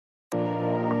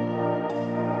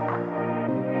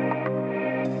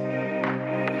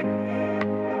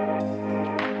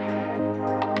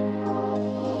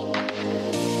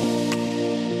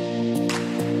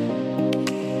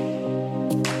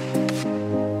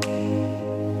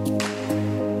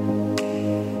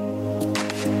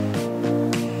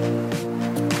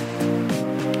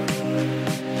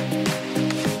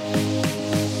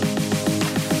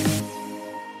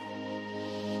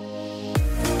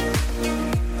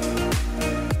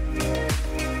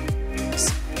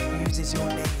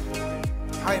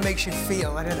it makes you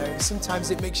feel. I don't know. Sometimes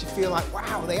it makes you feel like,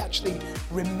 wow, they actually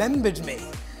remembered me.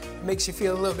 It makes you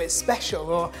feel a little bit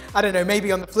special. Or, I don't know,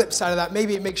 maybe on the flip side of that,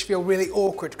 maybe it makes you feel really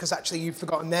awkward because actually you've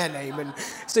forgotten their name. And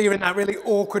so you're in that really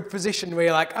awkward position where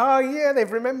you're like, oh yeah,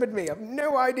 they've remembered me. I have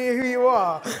no idea who you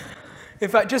are. In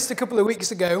fact, just a couple of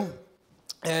weeks ago,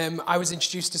 I was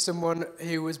introduced to someone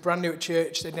who was brand new at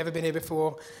church. They'd never been here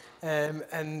before.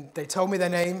 And they told me their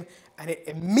name, and it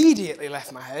immediately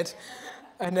left my head.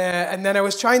 And then I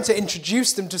was trying to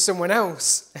introduce them to someone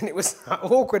else, and it was that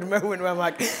awkward moment where I'm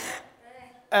like,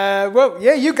 well,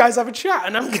 yeah, you guys have a chat,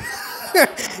 and I'm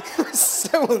it was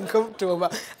so uncomfortable.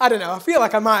 But I don't know, I feel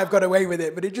like I might have got away with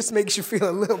it, but it just makes you feel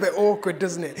a little bit awkward,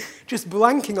 doesn't it? Just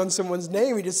blanking on someone's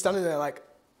name, you're just standing there like,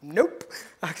 nope,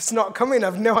 it's not coming,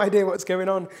 I've no idea what's going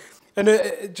on.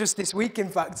 And just this week, in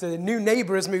fact, a new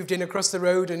neighbour has moved in across the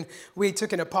road, and we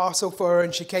took in a parcel for her,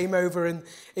 and she came over and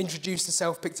introduced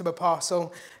herself, picked up a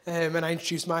parcel, and I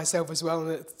introduced myself as well. And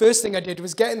the first thing I did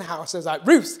was get in the house. I was like,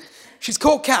 Ruth, she's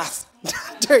called Kath.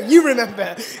 Don't you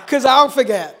remember? Because I'll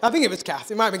forget. I think it was Kath.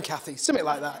 It might have been Kathy, something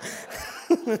like that.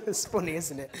 It's funny,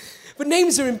 isn't it? But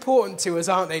names are important to us,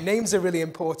 aren't they? Names are really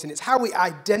important. It's how we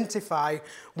identify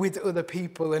with other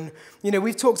people. And,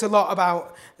 we've talked a lot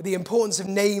about the importance of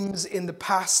names in the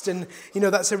past. And,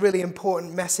 that's a really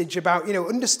important message about,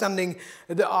 understanding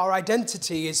that our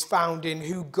identity is found in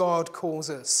who God calls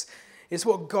us. It's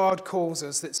what God calls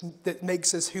us that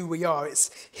makes us who we are.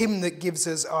 It's him that gives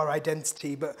us our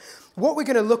identity. But what we're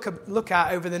going to look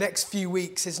at over the next few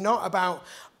weeks is not about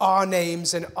our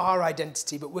names and our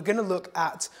identity, but we're going to look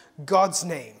at God's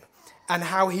name and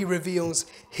how he reveals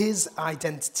his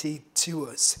identity to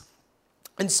us.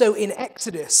 And so in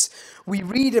Exodus, we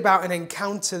read about an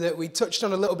encounter that we touched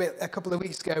on a little bit a couple of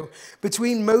weeks ago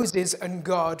between Moses and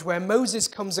God, where Moses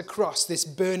comes across this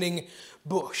burning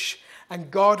bush, and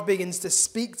God begins to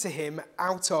speak to him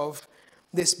out of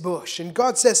this bush. And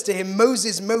God says to him,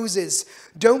 Moses, Moses,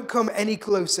 don't come any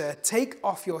closer. Take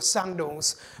off your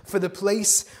sandals, for the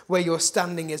place where you're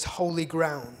standing is holy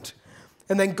ground.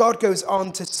 And then God goes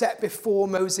on to set before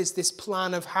Moses this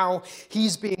plan of how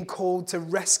he's being called to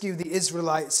rescue the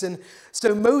Israelites. And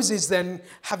so Moses then,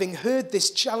 having heard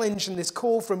this challenge and this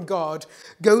call from God,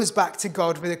 goes back to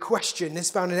God with a question. This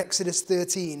is found in Exodus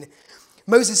 13.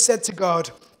 Moses said to God,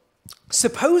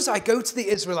 suppose I go to the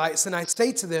Israelites and I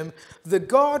say to them, the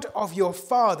God of your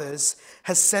fathers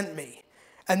has sent me.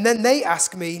 And then they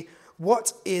ask me,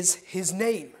 what is his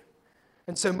name?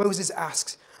 And so Moses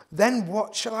asks, then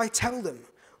what shall I tell them?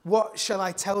 What shall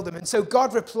I tell them? And so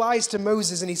God replies to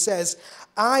Moses and he says,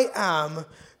 I am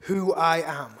who I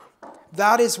am.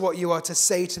 That is what you are to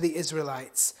say to the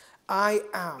Israelites. I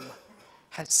am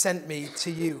has sent me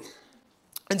to you.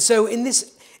 And so in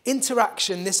this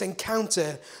interaction, this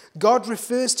encounter, God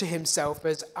refers to himself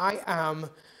as I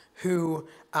am who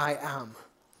I am.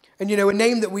 And a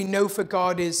name that we know for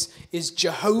God is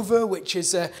Jehovah, which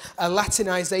is a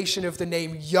Latinization of the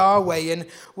name Yahweh. And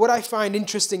what I find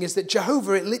interesting is that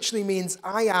Jehovah, it literally means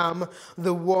I am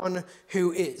the one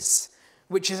who is,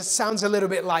 which sounds a little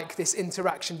bit like this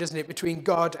interaction, doesn't it, between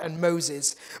God and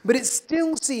Moses. But it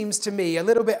still seems to me a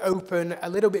little bit open,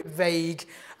 a little bit vague.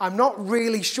 I'm not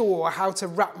really sure how to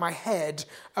wrap my head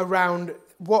around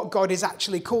what God is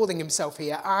actually calling himself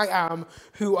here. I am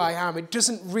who I am. It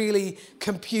doesn't really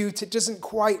compute. It doesn't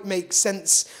quite make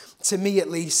sense to me, at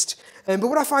least. But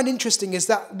what I find interesting is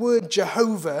that word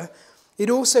Jehovah,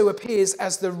 it also appears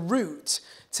as the root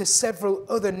to several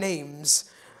other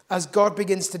names as God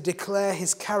begins to declare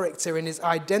his character and his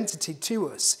identity to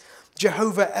us.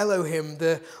 Jehovah Elohim,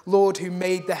 the Lord who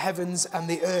made the heavens and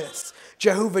the earth.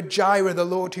 Jehovah Jireh, the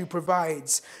Lord who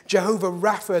provides. Jehovah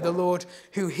Rapha, the Lord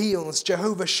who heals.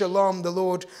 Jehovah Shalom, the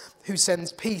Lord who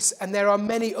sends peace. And there are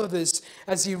many others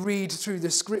as you read through the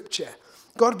scripture.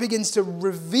 God begins to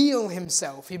reveal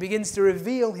himself. He begins to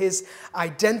reveal his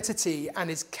identity and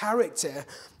his character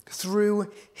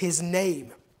through his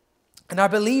name. And I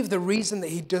believe the reason that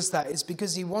he does that is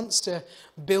because he wants to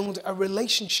build a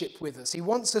relationship with us. He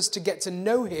wants us to get to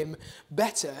know him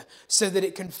better so that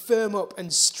it can firm up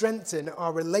and strengthen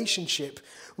our relationship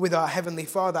with our Heavenly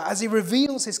Father. As he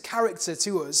reveals his character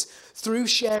to us through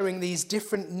sharing these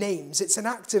different names, it's an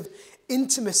act of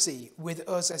intimacy with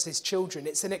us as his children.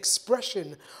 It's an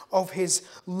expression of his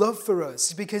love for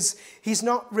us because he's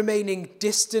not remaining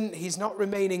distant, he's not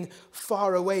remaining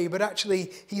far away, but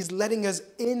actually he's letting us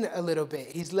in a little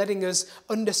bit. He's letting us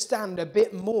understand a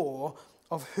bit more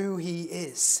of who he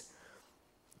is.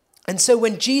 And so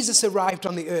when Jesus arrived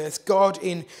on the earth, God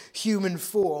in human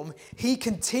form, he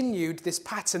continued this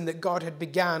pattern that God had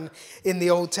began in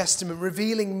the Old Testament,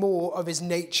 revealing more of his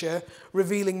nature,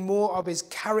 revealing more of his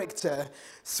character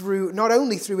through, not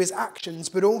only through his actions,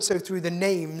 but also through the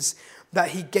names that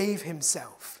he gave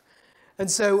himself. And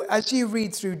so as you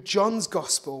read through John's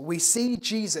gospel, we see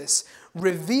Jesus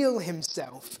reveal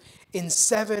himself in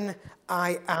 7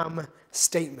 I am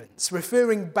statements,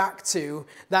 referring back to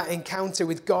that encounter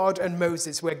with God and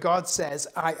Moses where God says,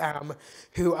 I am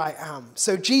who I am.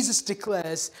 So Jesus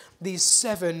declares these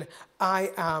 7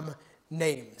 I am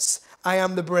names. I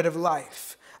am the bread of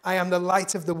life. I am the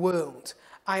light of the world.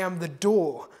 I am the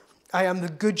door. I am the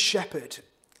good shepherd.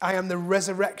 I am the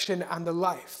resurrection and the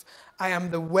life. I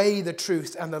am the way, the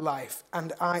truth, and the life.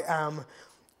 And I am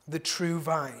the true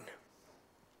vine.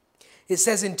 It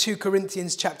says in 2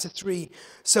 Corinthians chapter 3,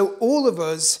 so all of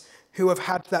us who have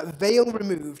had that veil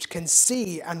removed can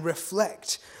see and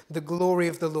reflect the glory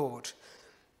of the Lord.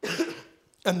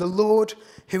 And the Lord,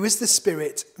 who is the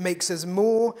Spirit, makes us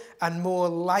more and more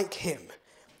like him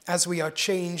as we are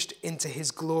changed into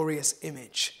his glorious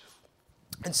image.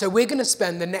 And so we're going to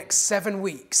spend the next 7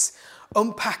 weeks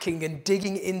unpacking and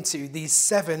digging into these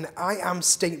 7 I am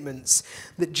statements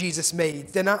that Jesus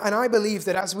made. And I believe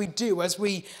that as we do, as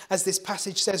this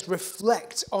passage says,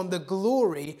 reflect on the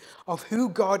glory of who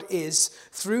God is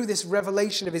through this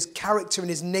revelation of his character and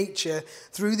his nature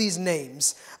through these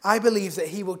names, I believe that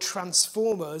he will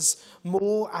transform us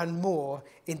more and more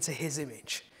into his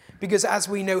image. Because as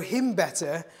we know him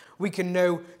better, we can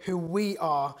know who we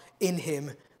are in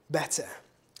him better.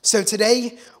 So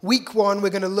today, week 1, we're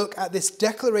going to look at this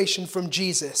declaration from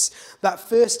Jesus, that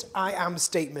first I am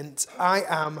statement, I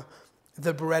am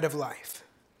the bread of life.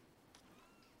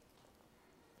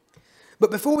 But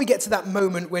before we get to that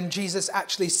moment when Jesus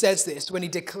actually says this, when he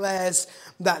declares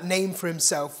that name for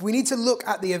himself, we need to look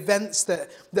at the events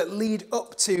that lead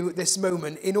up to this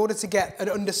moment in order to get an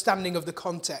understanding of the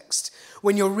context.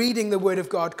 When you're reading the Word of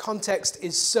God, context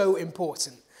is so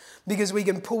important. Because we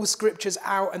can pull scriptures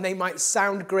out and they might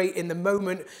sound great in the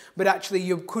moment, but actually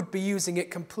you could be using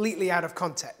it completely out of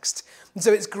context. And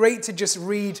so it's great to just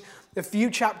read a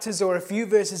few chapters or a few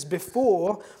verses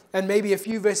before and maybe a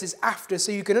few verses after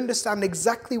so you can understand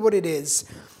exactly what it is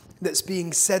that's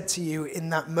being said to you in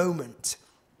that moment.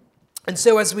 And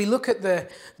so as we look at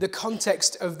the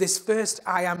context of this first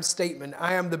I am statement,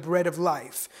 I am the bread of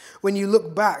life, when you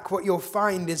look back, what you'll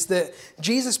find is that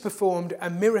Jesus performed a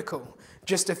miracle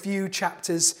just a few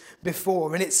chapters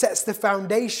before. And it sets the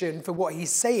foundation for what he's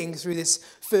saying through this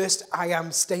first I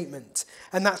am statement.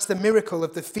 And that's the miracle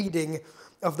of the feeding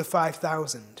of the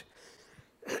 5,000.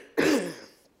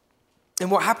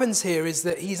 And what happens here is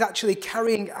that he's actually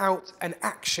carrying out an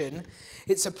action.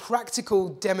 It's a practical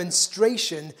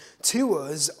demonstration to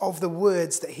us of the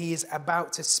words that he is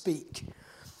about to speak.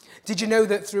 Did you know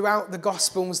that throughout the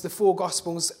Gospels, the 4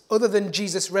 Gospels, other than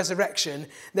Jesus' resurrection,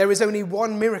 there is only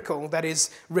one miracle that is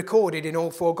recorded in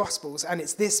all 4 Gospels, and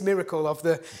it's this miracle of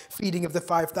the feeding of the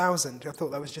 5,000. I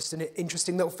thought that was just an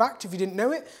interesting little fact if you didn't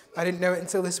know it. I didn't know it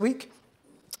until this week.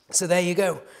 So there you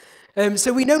go.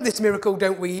 So we know this miracle,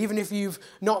 don't we? Even if you've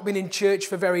not been in church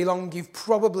for very long, you've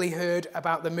probably heard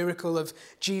about the miracle of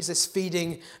Jesus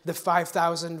feeding the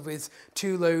 5,000 with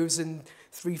 2 loaves and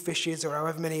 3 fishes, or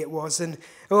however many it was. And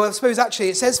well, I suppose actually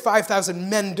it says 5,000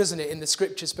 men, doesn't it, in the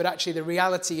scriptures, but actually the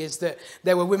reality is that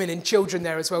there were women and children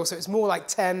there as well, so it's more like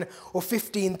 10 or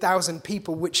 15,000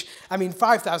 people, which, I mean,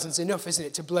 5,000 is enough, isn't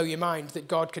it, to blow your mind that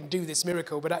God can do this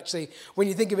miracle. But actually, when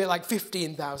you think of it like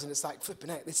 15,000, it's like, flipping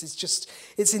heck, this is just,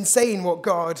 it's insane what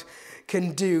God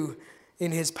can do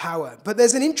in his power. But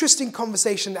there's an interesting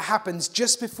conversation that happens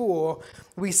just before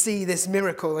we see this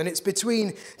miracle, and it's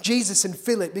between Jesus and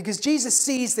Philip, because Jesus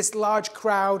sees this large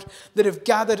crowd that have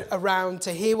gathered around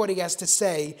to hear what he has to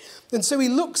say. And so he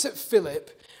looks at Philip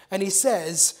and he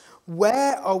says,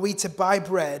 where are we to buy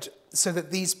bread so that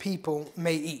these people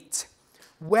may eat?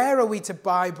 Where are we to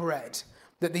buy bread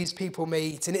that these people may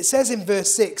eat? And it says in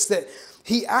verse 6 that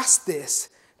he asked this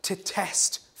to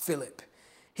test Philip.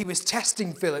 He was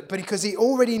testing Philip, but because he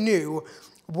already knew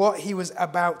what he was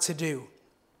about to do.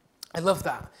 I love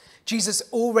that. Jesus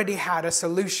already had a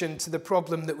solution to the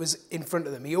problem that was in front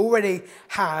of them. He already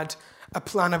had a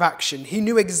plan of action. He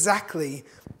knew exactly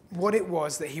what it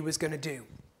was that he was going to do.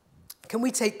 Can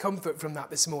we take comfort from that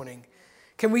this morning?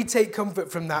 Can we take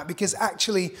comfort from that? Because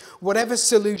actually, whatever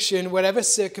solution, whatever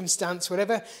circumstance,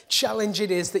 whatever challenge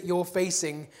it is that you're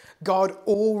facing, God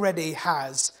already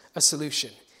has a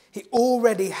solution. He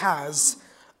already has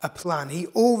a plan. He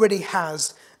already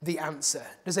has the answer.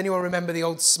 Does anyone remember the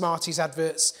old Smarties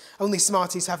adverts? Only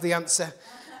Smarties have the answer.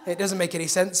 It doesn't make any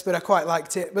sense, but I quite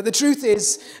liked it. But the truth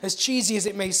is, as cheesy as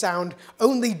it may sound,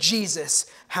 only Jesus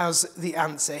has the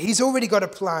answer. He's already got a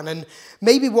plan, and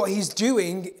maybe what he's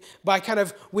doing by kind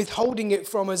of withholding it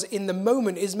from us in the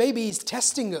moment is maybe he's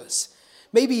testing us.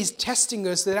 Maybe he's testing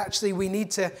us that actually we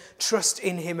need to trust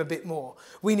in him a bit more.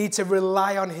 We need to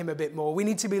rely on him a bit more. We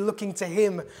need to be looking to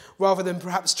him rather than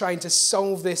perhaps trying to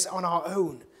solve this on our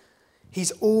own.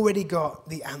 He's already got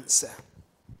the answer.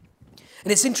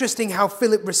 And it's interesting how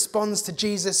Philip responds to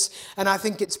Jesus, and I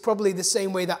think it's probably the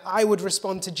same way that I would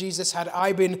respond to Jesus had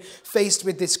I been faced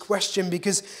with this question,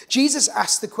 because Jesus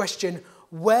asked the question,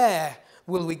 where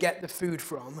will we get the food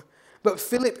from? But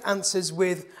Philip answers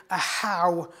with a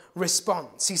how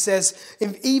response. He says,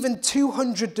 if even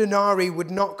 200 denarii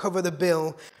would not cover the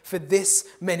bill for this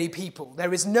many people.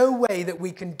 There is no way that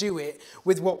we can do it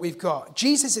with what we've got.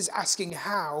 Jesus is asking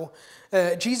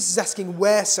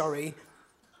where,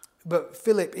 but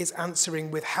Philip is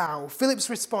answering with how. Philip's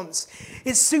response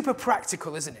is super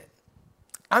practical, isn't it?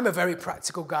 I'm a very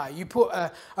practical guy. You put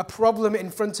a problem in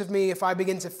front of me, if I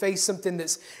begin to face something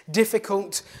that's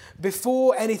difficult,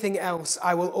 before anything else,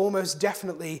 I will almost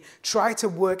definitely try to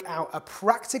work out a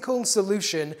practical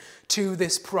solution to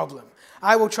this problem.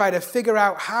 I will try to figure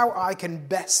out how I can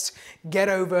best get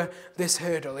over this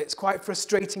hurdle. It's quite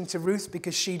frustrating to Ruth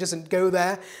because she doesn't go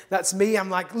there. That's me. I'm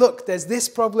like, look, there's this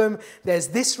problem. There's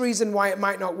this reason why it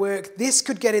might not work. This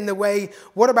could get in the way.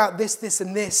 What about this, this,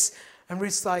 and this? And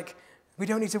Ruth's like, we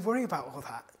don't need to worry about all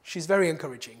that. She's very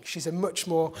encouraging. She's a much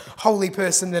more holy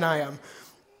person than I am.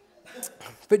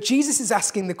 But Jesus is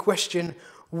asking the question,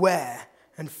 where?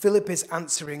 And Philip is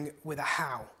answering with a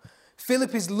how.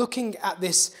 Philip is looking at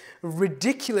this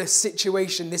ridiculous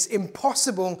situation, this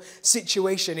impossible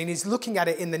situation, and he's looking at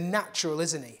it in the natural,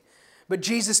 isn't he? But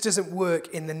Jesus doesn't work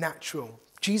in the natural.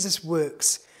 Jesus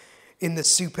works in the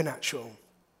supernatural.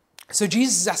 So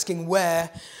Jesus is asking where,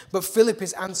 but Philip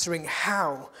is answering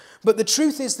how. But the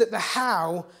truth is that the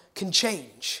how can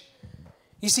change.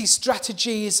 You see,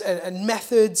 strategies and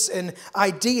methods and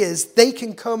ideas, they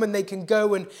can come and they can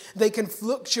go and they can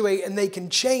fluctuate and they can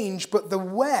change, but the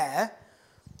where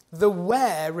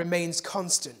remains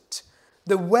constant.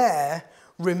 The where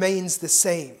remains the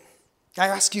same. I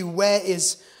ask you, where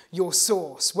is your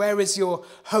source? Where is your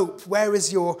hope? Where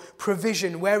is your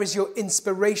provision? Where is your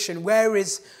inspiration? Where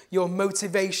is your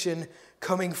motivation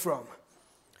coming from?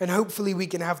 And hopefully we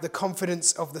can have the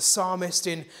confidence of the psalmist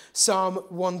in Psalm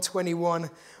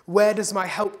 121. Where does my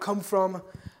help come from?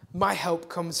 My help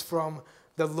comes from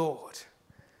the Lord.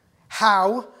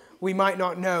 How, we might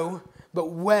not know,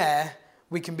 but where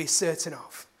we can be certain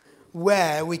of.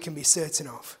 Where we can be certain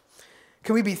of.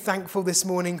 Can we be thankful this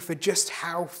morning for just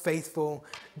how faithful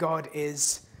God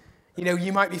is? You know,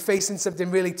 you might be facing something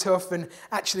really tough, and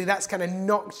actually that's kind of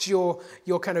knocked your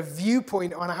kind of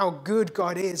viewpoint on how good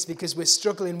God is because we're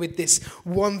struggling with this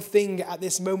one thing at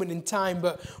this moment in time.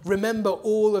 But remember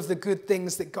all of the good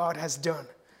things that God has done.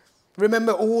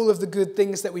 Remember all of the good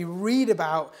things that we read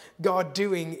about God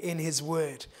doing in his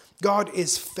word. God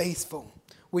is faithful.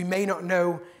 We may not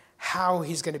know how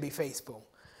he's going to be faithful,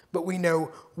 but we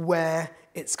know where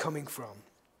it's coming from.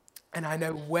 And I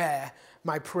know where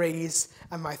my praise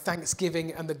and my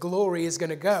thanksgiving and the glory is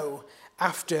going to go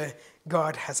after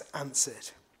God has answered.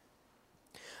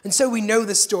 And so we know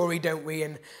the story, don't we,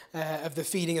 of the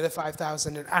feeding of the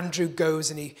 5,000. And Andrew goes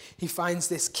and he finds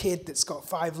this kid that's got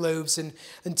 5 loaves and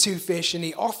 2 fish, and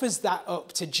he offers that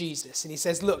up to Jesus. And he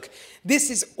says, look,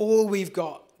 this is all we've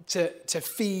got to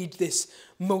feed this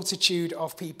multitude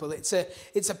of people. It's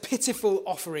a pitiful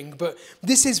offering, but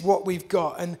this is what we've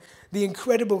got. And the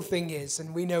incredible thing is,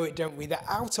 and we know it, don't we, that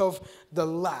out of the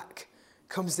lack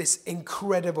comes this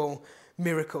incredible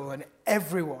miracle, and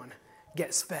everyone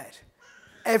gets fed.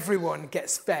 Everyone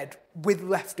gets fed with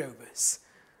leftovers.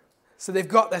 So they've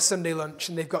got their Sunday lunch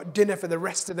and they've got dinner for the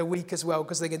rest of the week as well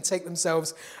because they can take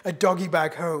themselves a doggy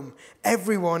bag home.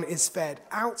 Everyone is fed.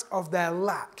 Out of their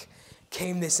lack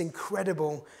came this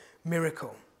incredible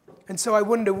miracle. And so I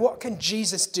wonder, what can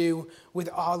Jesus do with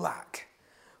our lack?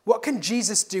 What can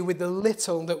Jesus do with the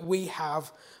little that we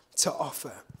have to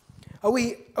offer? Are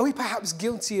we perhaps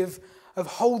guilty of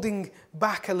holding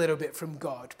back a little bit from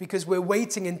God because we're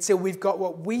waiting until we've got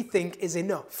what we think is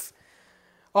enough?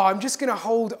 Oh, I'm just going to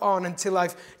hold on until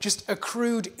I've just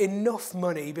accrued enough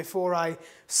money before I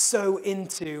sow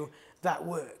into that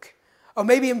work. Or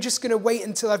maybe I'm just going to wait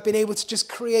until I've been able to just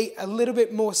create a little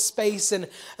bit more space and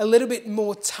a little bit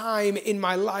more time in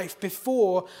my life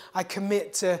before I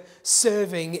commit to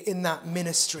serving in that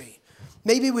ministry.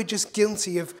 Maybe we're just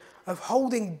guilty of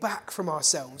holding back from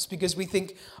ourselves because we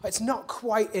think it's not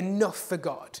quite enough for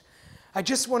God. I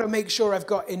just want to make sure I've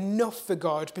got enough for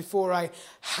God before I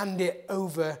hand it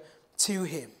over to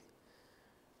him.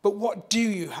 But what do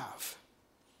you have?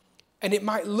 And it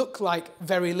might look like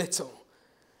very little,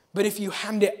 but if you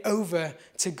hand it over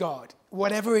to God,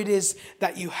 whatever it is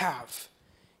that you have,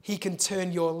 he can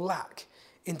turn your lack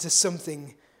into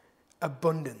something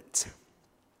abundant.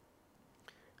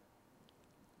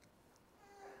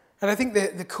 And I think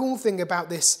the cool thing about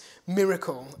this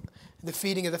miracle, the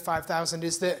feeding of the 5,000,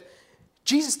 is that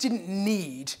Jesus didn't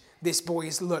need this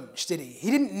boy's lunch, did he?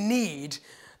 He didn't need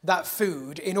that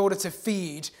food in order to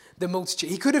feed the multitude.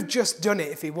 He could have just done it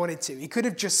if he wanted to. He could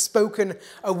have just spoken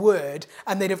a word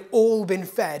and they'd have all been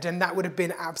fed, and that would have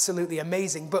been absolutely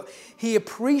amazing. But he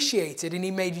appreciated and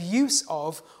he made use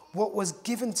of what was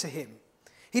given to him.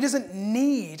 He doesn't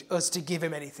need us to give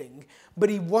him anything, but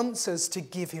he wants us to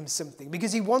give him something,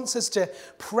 because he wants us to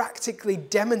practically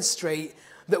demonstrate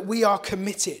that we are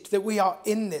committed, that we are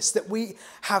in this, that we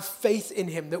have faith in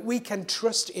him, that we can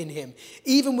trust in him.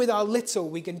 Even with our little,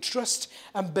 we can trust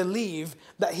and believe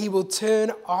that he will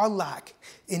turn our lack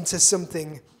into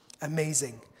something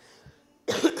amazing.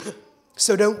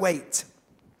 So don't wait.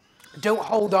 Don't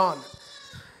hold on.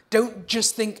 Don't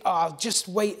just think, I'll just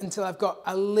wait until I've got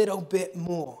a little bit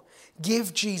more.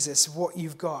 Give Jesus what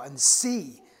you've got and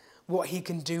see what he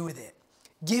can do with it.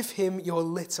 Give him your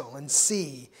little and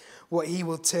see what he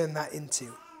will turn that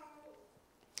into.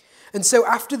 And so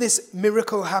after this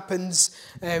miracle happens,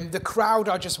 the crowd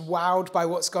are just wowed by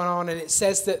what's gone on, and it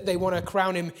says that they want to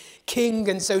crown him king.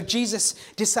 And so Jesus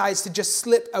decides to just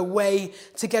slip away,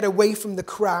 to get away from the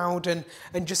crowd, and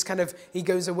just kind of, he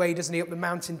goes away, doesn't he, up the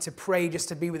mountain to pray, just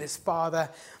to be with his Father.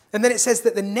 And then it says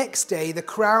that the next day, the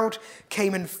crowd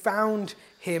came and found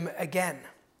him again.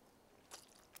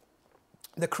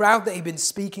 The crowd that he'd been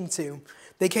speaking to,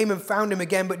 they came and found him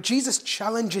again, but Jesus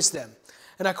challenges them.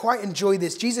 And I quite enjoy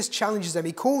this. Jesus challenges them.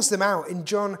 He calls them out in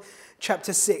John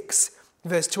chapter 6,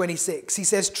 verse 26. He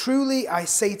says, "Truly I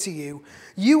say to you,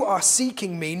 you are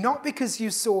seeking me not because you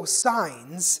saw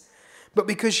signs, but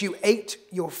because you ate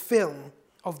your fill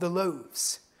of the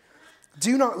loaves.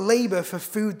 Do not labor for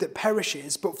food that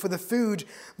perishes, but for the food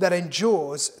that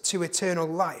endures to eternal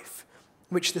life,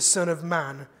 which the Son of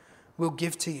Man will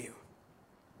give to you."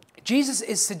 Jesus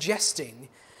is suggesting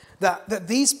that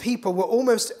these people were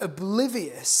almost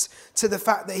oblivious to the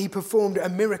fact that he performed a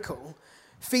miracle,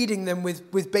 feeding them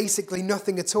with basically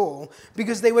nothing at all,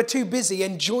 because they were too busy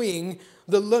enjoying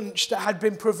the lunch that had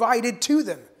been provided to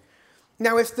them.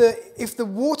 Now, if the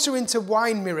water into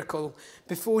wine miracle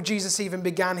before Jesus even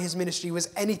began his ministry was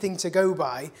anything to go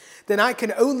by, then I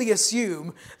can only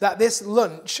assume that this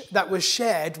lunch that was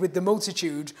shared with the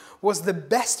multitude was the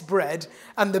best bread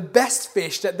and the best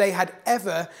fish that they had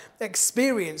ever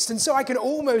experienced. And so I can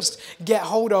almost get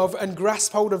hold of and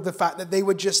grasp hold of the fact that they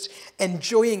were just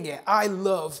enjoying it. I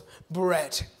love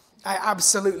bread. I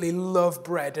absolutely love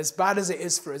bread, as bad as it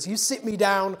is for us. You sit me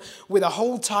down with a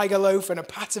whole tiger loaf and a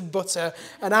pat of butter,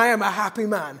 and I am a happy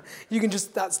man.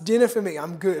 That's dinner for me.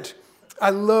 I'm good. I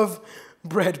love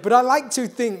bread. But I like to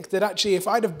think that actually if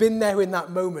I'd have been there in that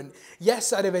moment,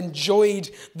 yes, I'd have enjoyed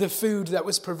the food that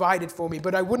was provided for me,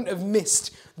 but I wouldn't have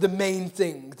missed the main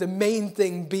thing. The main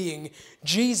thing being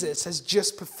Jesus has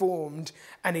just performed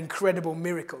an incredible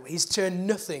miracle. He's turned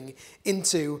nothing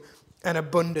into an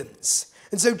abundance.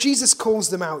 And so Jesus calls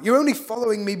them out. You're only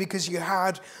following me because you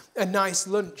had a nice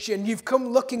lunch and you've come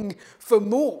looking for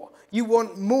more. You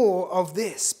want more of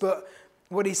this. But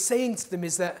what he's saying to them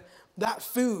is that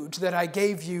food that I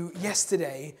gave you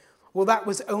yesterday, well, that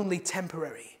was only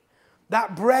temporary.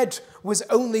 That bread was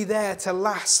only there to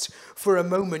last for a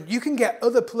moment. You can get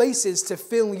other places to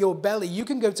fill your belly. You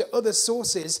can go to other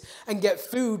sources and get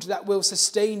food that will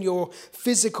sustain your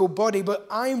physical body. But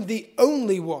I'm the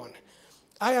only one.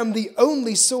 I am the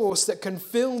only source that can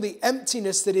fill the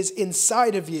emptiness that is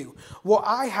inside of you. What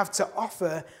I have to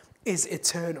offer is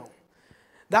eternal.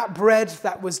 That bread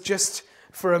that was just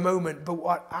for a moment, but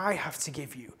what I have to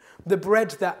give you, the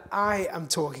bread that I am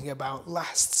talking about,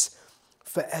 lasts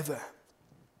forever.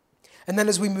 And then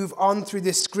as we move on through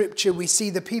this scripture, we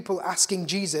see the people asking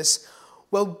Jesus,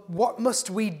 well, what must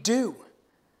we do?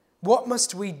 What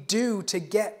must we do to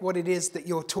get what it is that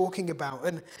you're talking about?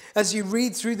 And as you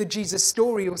read through the Jesus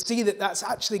story, you'll see that that's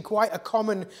actually quite a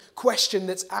common question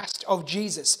that's asked of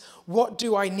Jesus. What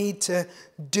do I need to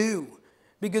do?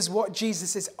 Because what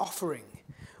Jesus is offering,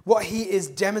 what he is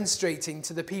demonstrating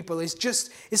to the people is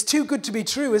too good to be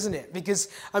true, isn't it? Because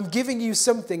I'm giving you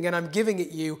something and I'm giving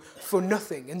it you for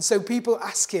nothing. And so people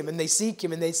ask him and they seek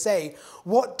him and they say,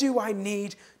 what do I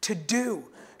need to do?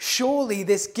 surely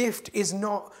this gift is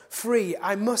not free.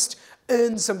 I must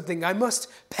earn something. I must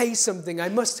pay something. I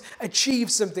must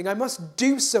achieve something. I must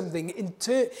do something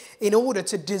in order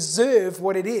to deserve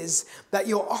what it is that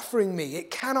you're offering me.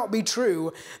 It cannot be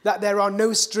true that there are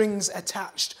no strings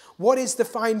attached. What is the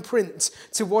fine print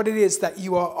to what it is that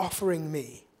you are offering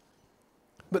me?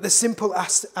 But the simple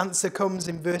answer comes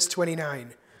in verse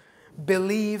 29.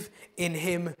 Believe in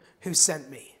him who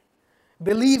sent me.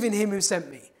 Believe in him who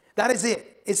sent me. That is it.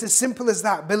 It's as simple as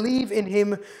that. Believe in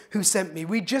him who sent me.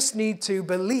 We just need to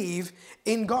believe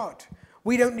in God.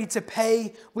 We don't need to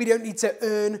pay. We don't need to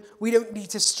earn. We don't need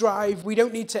to strive. We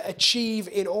don't need to achieve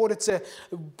in order to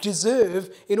deserve,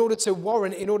 in order to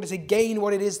warrant, in order to gain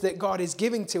what it is that God is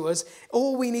giving to us.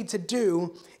 All we need to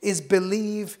do is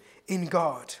believe in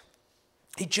God.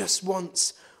 He just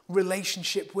wants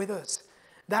relationship with us.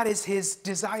 That is his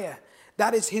desire.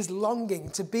 That is his longing,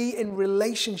 to be in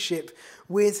relationship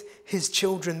with his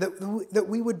children, that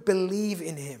we would believe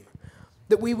in him,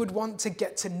 that we would want to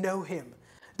get to know him,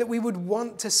 that we would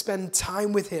want to spend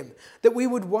time with him, that we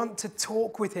would want to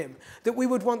talk with him, that we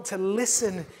would want to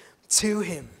listen to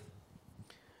him.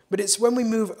 But it's when we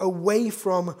move away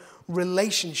from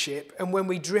relationship and when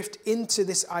we drift into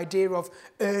this idea of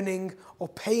earning or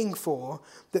paying for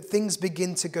that things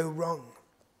begin to go wrong.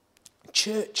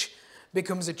 Church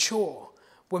becomes a chore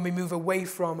when we move away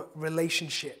from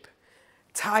relationship.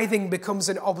 Tithing becomes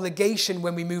an obligation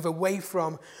when we move away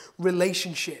from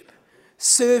relationship.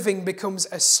 Serving becomes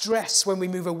a stress when we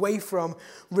move away from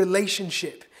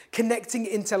relationship. Connecting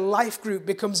into life group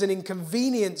becomes an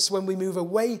inconvenience when we move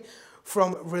away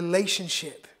from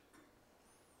relationship.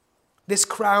 This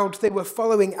crowd, they were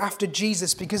following after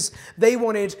Jesus because they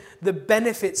wanted the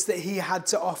benefits that he had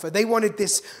to offer. They wanted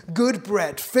this good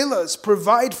bread. Fill us,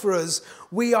 provide for us.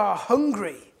 We are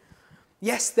hungry.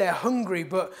 Yes, they're hungry,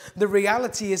 but the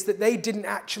reality is that they didn't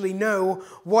actually know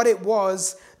what it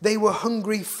was they were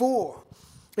hungry for.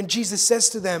 And Jesus says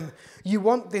to them, you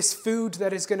want this food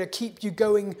that is going to keep you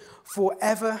going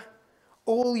forever?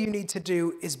 All you need to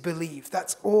do is believe.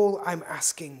 That's all I'm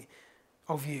asking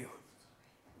of you.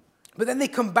 But then they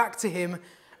come back to him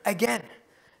again.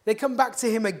 They come back to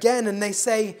him again and they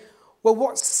say, well,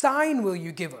 what sign will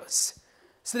you give us?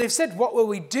 So they've said, what will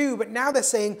we do? But now they're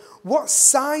saying, what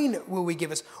sign will we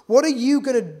give us? What are you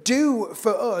going to do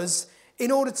for us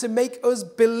in order to make us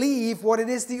believe what it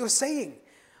is that you're saying?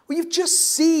 Well, you've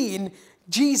just seen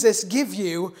Jesus give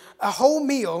you a whole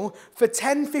meal for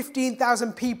 10,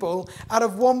 15,000 people out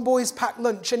of one boy's packed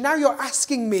lunch. And now you're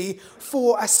asking me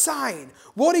for a sign.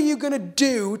 What are you going to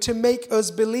do to make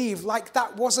us believe? Like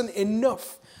that wasn't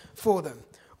enough for them.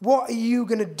 What are you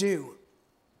going to do?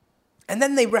 And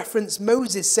then they reference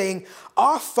Moses saying,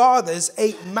 our fathers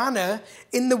ate manna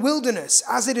in the wilderness.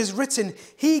 As it is written,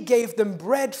 he gave them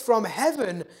bread from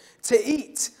heaven to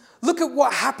eat. Look at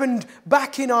what happened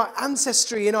back in our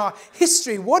ancestry, in our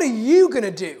history. What are you going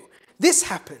to do? This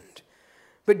happened.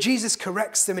 But Jesus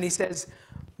corrects them and he says,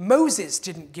 Moses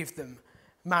didn't give them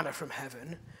manna from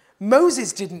heaven.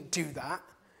 Moses didn't do that.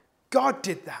 God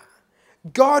did that.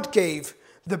 God gave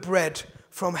the bread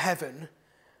from heaven.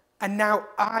 And now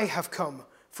I have come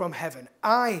from heaven.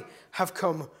 I have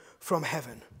come from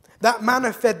heaven. That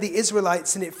manna fed the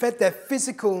Israelites and it fed their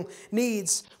physical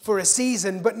needs for a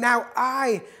season. But now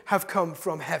I have come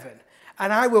from heaven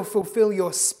and I will fulfill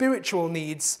your spiritual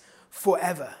needs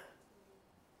forever.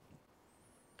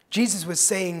 Jesus was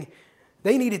saying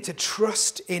they needed to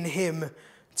trust in him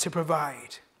to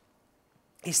provide.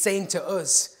 He's saying to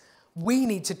us, we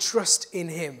need to trust in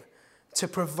him to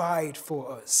provide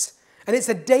for us. And it's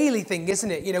a daily thing, isn't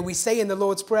it? You know, we say in the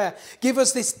Lord's Prayer, give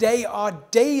us this day our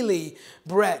daily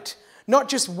bread. Not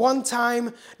just one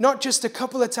time, not just a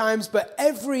couple of times, but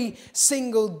every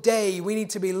single day we need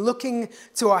to be looking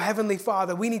to our Heavenly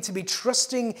Father. We need to be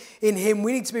trusting in him.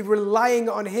 We need to be relying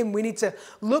on him. We need to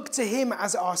look to him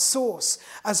as our source,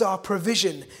 as our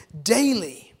provision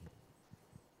daily.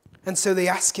 And so they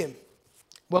ask him,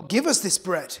 well, give us this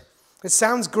bread. It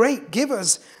sounds great. Give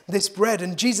us this bread.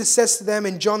 And Jesus says to them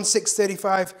in John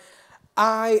 6:35,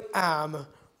 I am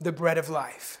the bread of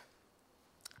life.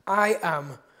 I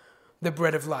am the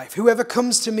bread of life. Whoever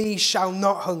comes to me shall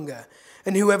not hunger,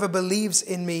 and whoever believes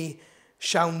in me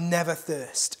shall never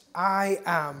thirst. I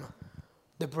am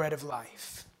the bread of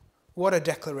life. What a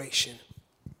declaration.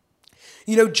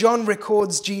 You know, John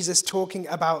records Jesus talking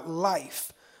about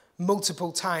life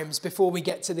multiple times before we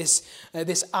get to this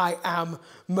I am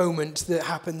moment that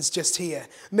happens just here.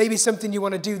 Maybe something you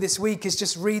want to do this week is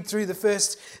just read through the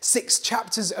first 6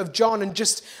 chapters of John and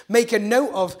just make a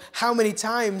note of how many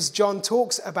times John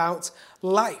talks about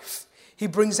life. He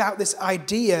brings out this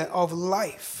idea of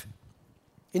life.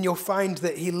 And you'll find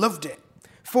that he loved it.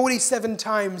 47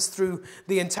 times through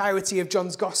the entirety of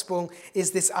John's gospel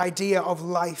is this idea of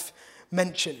life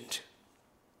mentioned.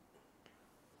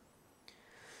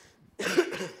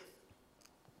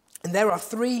 And there are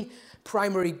three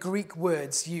primary Greek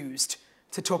words used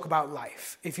to talk about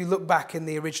life. If you look back in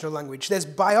the original language, there's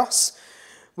bios,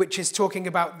 which is talking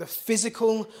about the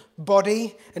physical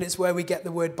body, and it's where we get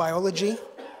the word biology.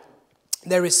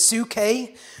 There is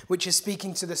psyche, which is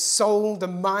speaking to the soul, the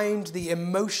mind, the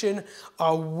emotion,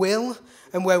 our will,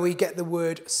 and where we get the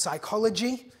word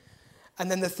psychology.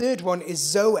 And then the third one is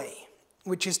zoe,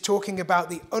 which is talking about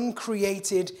the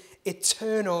uncreated,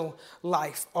 eternal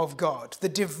life of God, the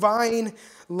divine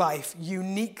life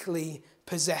uniquely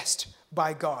possessed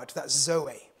by God. That's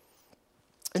zoe.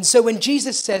 And so when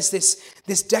Jesus says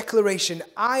this declaration,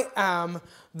 I am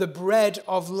the bread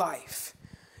of life,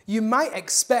 you might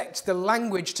expect the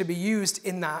language to be used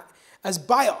in that as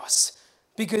bios,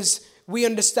 because we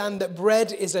understand that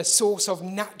bread is a source of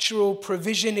natural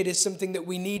provision. It is something that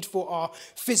we need for our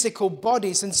physical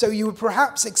bodies. And so you would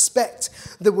perhaps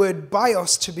expect the word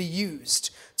bios to be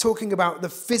used, talking about the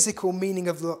physical meaning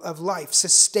of life,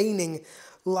 sustaining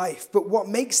life. But what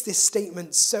makes this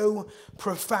statement so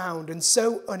profound and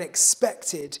so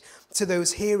unexpected to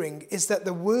those hearing is that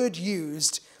the word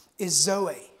used is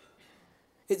zoe.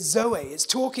 It's zoe. It's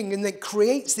talking, and it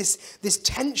creates this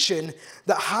tension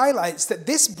that highlights that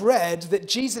this bread that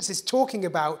Jesus is talking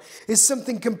about is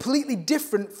something completely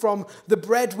different from the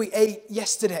bread we ate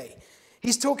yesterday.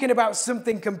 He's talking about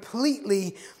something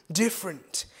completely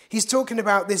different. He's talking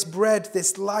about this bread,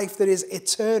 this life that is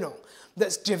eternal,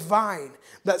 that's divine,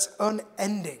 that's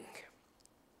unending.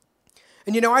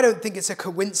 And I don't think it's a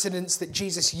coincidence that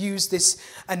Jesus used this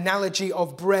analogy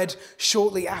of bread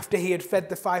shortly after he had fed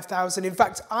the 5,000. In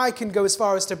fact, I can go as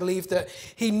far as to believe that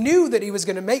he knew that he was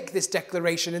going to make this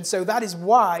declaration, and so that is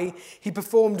why he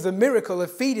performed the miracle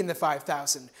of feeding the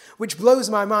 5,000, which blows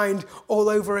my mind all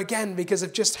over again because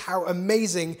of just how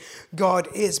amazing God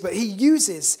is. But he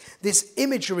uses this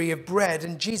imagery of bread,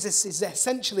 and Jesus is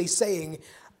essentially saying,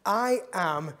 I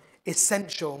am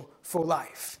essential for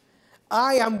life.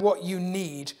 I am what you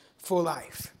need for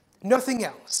life. Nothing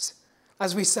else.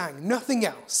 As we sang, nothing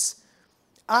else.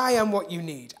 I am what you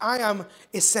need. I am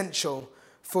essential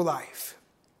for life.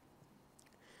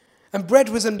 And bread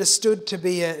was understood to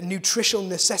be a nutritional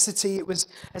necessity. It was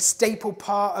a staple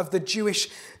part of the Jewish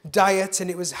diet,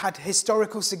 and it had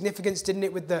historical significance, didn't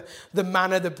it, with the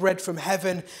manna, the bread from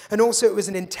heaven. And also it was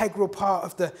an integral part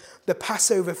of the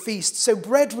Passover feast. So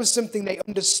bread was something they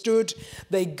understood,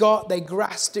 they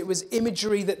grasped. It was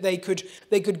imagery that they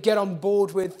could get on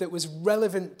board with, that was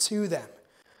relevant to them.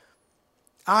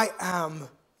 I am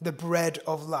the bread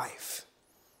of life.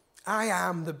 I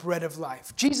am the bread of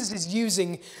life. Jesus is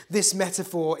using this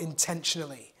metaphor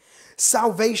intentionally.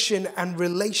 Salvation and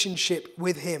relationship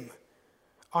with him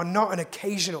are not an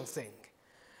occasional thing.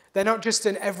 They're not just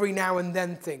an every now and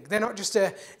then thing. They're not just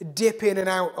a dip in and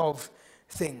out of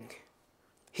thing.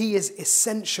 He is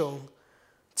essential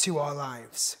to our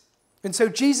lives. And so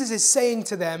Jesus is saying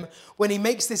to them, when he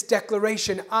makes this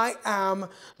declaration, I am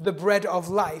the bread of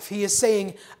life, he is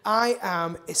saying, I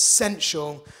am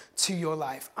essential to your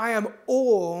life. I am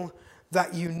all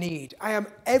that you need. I am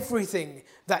everything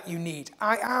that you need.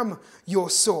 I am your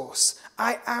source.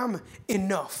 I am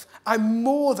enough. I'm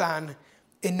more than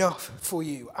enough for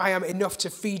you. I am enough to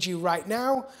feed you right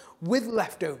now with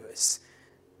leftovers.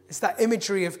 It's that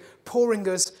imagery of pouring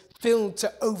us filled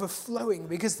to overflowing,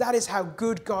 because that is how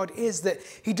good God is, that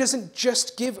he doesn't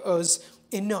just give us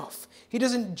enough. He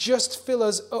doesn't just fill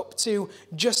us up to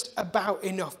just about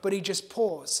enough, but he just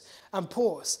pours, and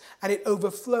it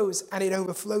overflows,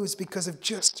 because of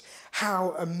just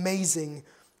how amazing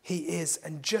he is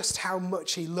and just how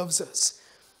much he loves us.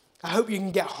 I hope you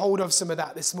can get hold of some of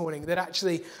that this morning, that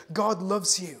actually God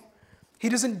loves you. He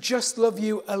doesn't just love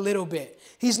you a little bit.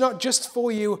 He's not just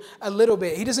for you a little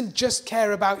bit. He doesn't just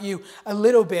care about you a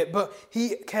little bit, but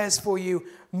he cares for you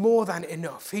more than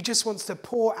enough. He just wants to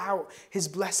pour out his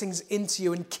blessings into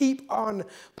you and keep on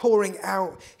pouring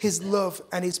out his love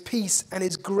and his peace and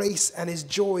his grace and his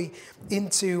joy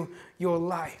into your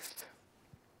life.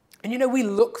 And we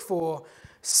look for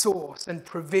source and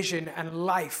provision and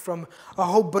life from a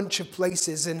whole bunch of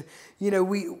places. And,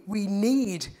 we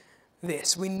need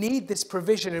this. We need this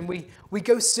provision, and we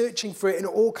go searching for it in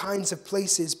all kinds of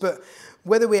places. But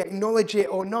whether we acknowledge it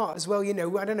or not as well.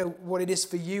 I don't know what it is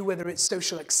for you, whether it's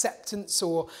social acceptance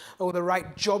or the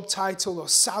right job title or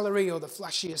salary or the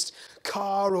flashiest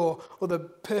car or the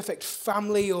perfect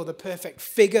family or the perfect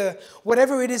figure.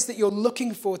 Whatever it is that you're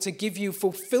looking for to give you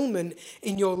fulfillment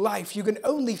in your life, you can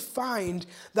only find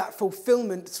that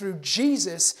fulfillment through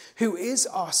Jesus, who is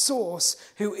our source,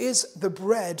 who is the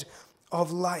bread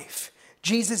of life.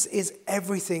 Jesus is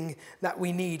everything that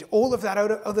we need. All of that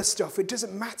other stuff, it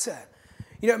doesn't matter.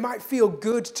 It might feel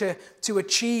good to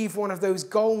achieve one of those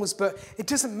goals, but it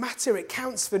doesn't matter. It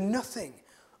counts for nothing.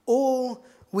 All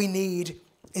we need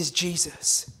is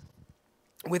Jesus.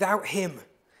 Without him,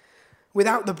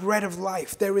 without the bread of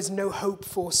life, there is no hope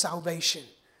for salvation.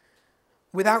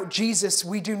 Without Jesus,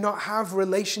 we do not have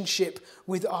relationship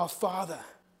with our Father.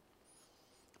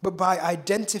 But by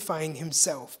identifying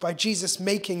himself, by Jesus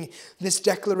making this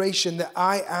declaration that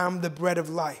I am the bread of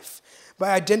life,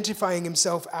 by identifying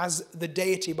himself as the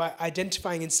deity, by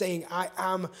identifying and saying, I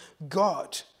am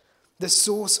God, the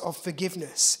source of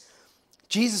forgiveness,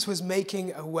 Jesus was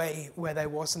making a way where there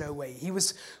was no way. He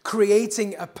was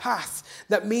creating a path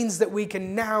that means that we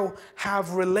can now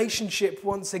have relationship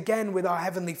once again with our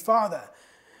Heavenly Father.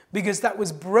 Because that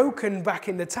was broken back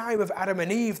in the time of Adam and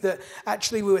Eve, that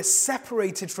actually we were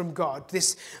separated from God.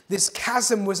 This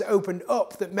chasm was opened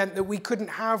up that meant that we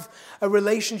couldn't have a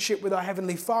relationship with our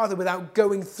Heavenly Father without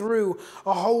going through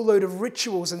a whole load of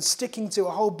rituals and sticking to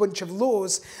a whole bunch of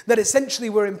laws that essentially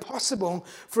were impossible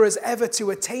for us ever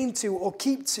to attain to or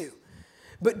keep to.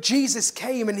 But Jesus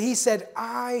came and he said,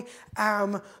 I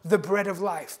am the bread of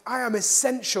life. I am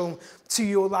essential to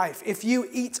your life. If you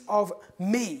eat of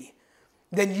me,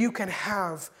 then you can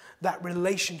have that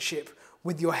relationship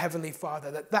with your Heavenly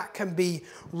Father, that can be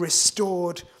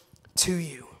restored to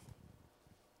you.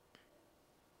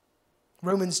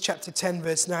 Romans chapter 10,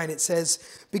 verse 9, it says,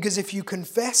 because if you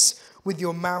confess with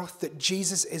your mouth that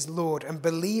Jesus is Lord and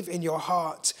believe in your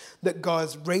heart that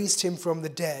God raised him from the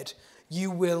dead,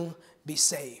 you will be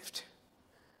saved.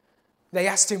 They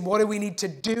asked him, what do we need to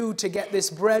do to get this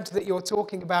bread that you're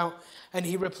talking about? And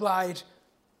he replied,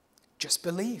 just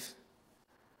believe.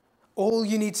 All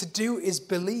you need to do is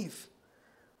believe.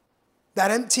 That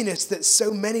emptiness that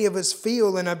so many of us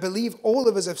feel, and I believe all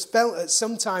of us have felt at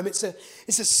some time, it's a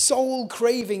soul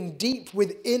craving deep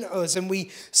within us, and we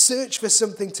search for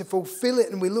something to fulfill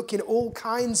it, and we look in all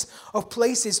kinds of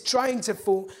places trying to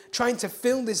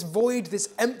fill this void,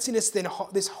 this emptiness,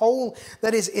 this hole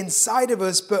that is inside of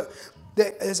us, but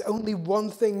there's only one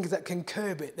thing that can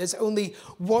curb it. There's only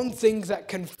one thing that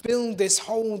can fill this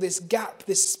hole, this gap,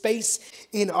 this space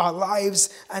in our lives,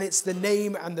 and it's the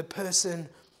name and the person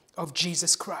of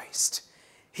Jesus Christ.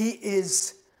 He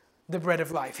is the bread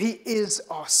of life. He is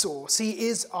our source. He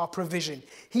is our provision.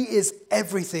 He is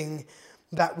everything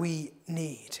that we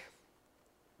need.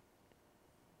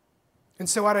 And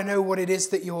so I don't know what it is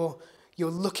that you're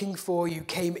looking for, you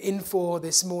came in for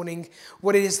this morning,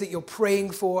 what it is that you're praying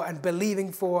for and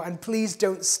believing for, and please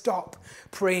don't stop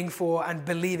praying for and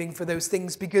believing for those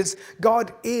things, because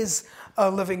God is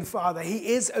a loving Father.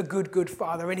 He is a good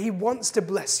Father, and he wants to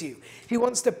bless you. He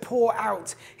wants to pour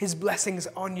out his blessings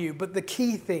on you. But the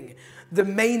key thing, the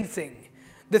main thing,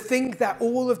 the thing that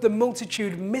all of the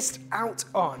multitude missed out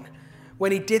on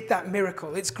when he did that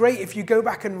miracle. It's great if you go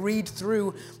back and read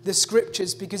through the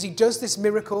scriptures, because he does this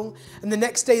miracle and the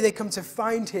next day they come to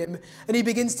find him and he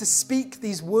begins to speak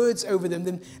these words over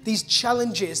them, these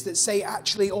challenges that say,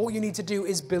 actually, all you need to do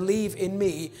is believe in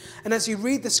me. And as you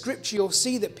read the scripture, you'll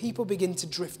see that people begin to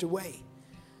drift away.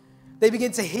 They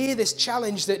begin to hear this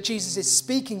challenge that Jesus is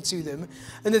speaking to them.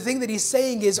 And the thing that he's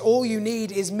saying is, all you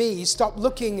need is me. Stop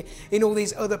looking in all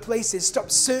these other places.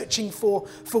 Stop searching for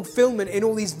fulfillment in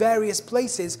all these various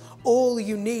places. All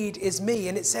you need is me.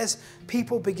 And it says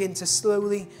people begin to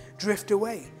slowly drift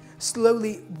away,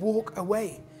 slowly walk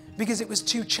away, because it was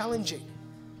too challenging.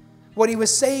 What he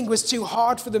was saying was too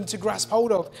hard for them to grasp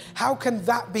hold of. How can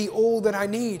that be all that I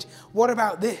need? What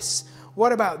about this?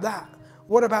 What about that?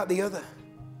 What about the other?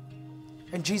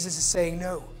 And Jesus is saying,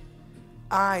 no,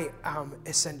 I am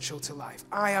essential to life.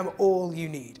 I am all you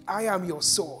need. I am your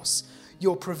source,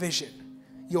 your provision,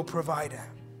 your provider.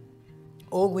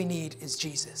 All we need is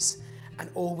Jesus, and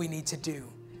all we need to do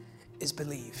is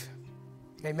believe.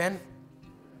 Amen?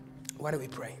 Why don't we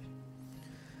pray?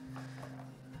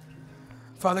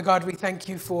 Father God, we thank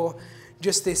you for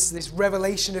just this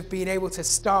revelation of being able to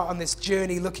start on this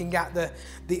journey looking at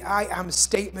the I am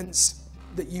statements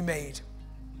that you made.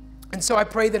 And so I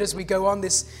pray that as we go on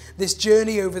this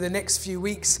journey over the next few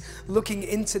weeks, looking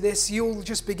into this, you'll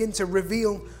just begin to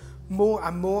reveal more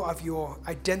and more of your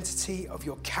identity, of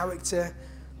your character,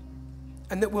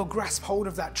 And that we'll grasp hold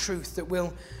of that truth,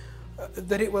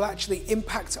 that it will actually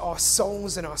impact our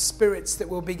souls and our spirits, that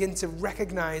we'll begin to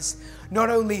recognize not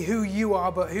only who you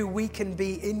are, but who we can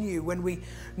be in you. When we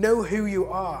know who you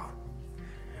are,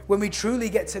 when we truly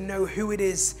get to know who it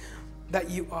is that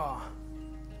you are,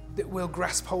 that we'll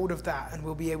grasp hold of that and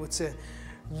we'll be able to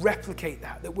replicate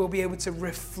that we'll be able to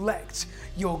reflect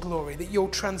your glory, that you'll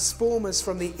transform us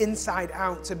from the inside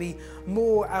out to be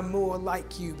more and more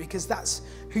like you, because that's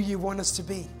who you want us to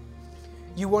be.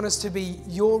 You want us to be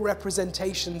your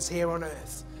representations here on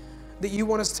earth, that you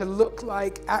want us to look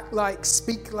like, act like,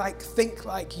 speak like, think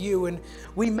like you. And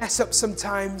we mess up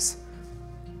sometimes,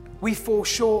 we fall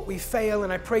short, we fail,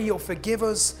 and I pray you'll forgive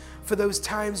us for those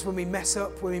times when we mess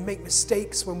up, when we make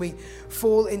mistakes, when we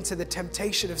fall into the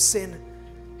temptation of sin.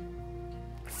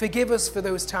 Forgive us for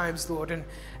those times, Lord, and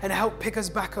help pick us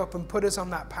back up and put us on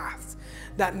that path,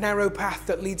 that narrow path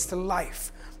that leads to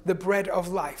life, the bread of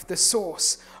life, the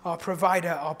source, our provider,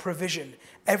 our provision,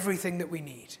 everything that we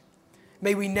need.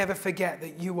 May we never forget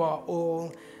that you are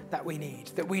all that we need,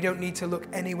 that we don't need to look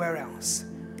anywhere else,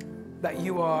 that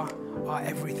you are our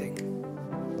everything,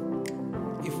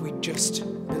 if we just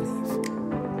believe.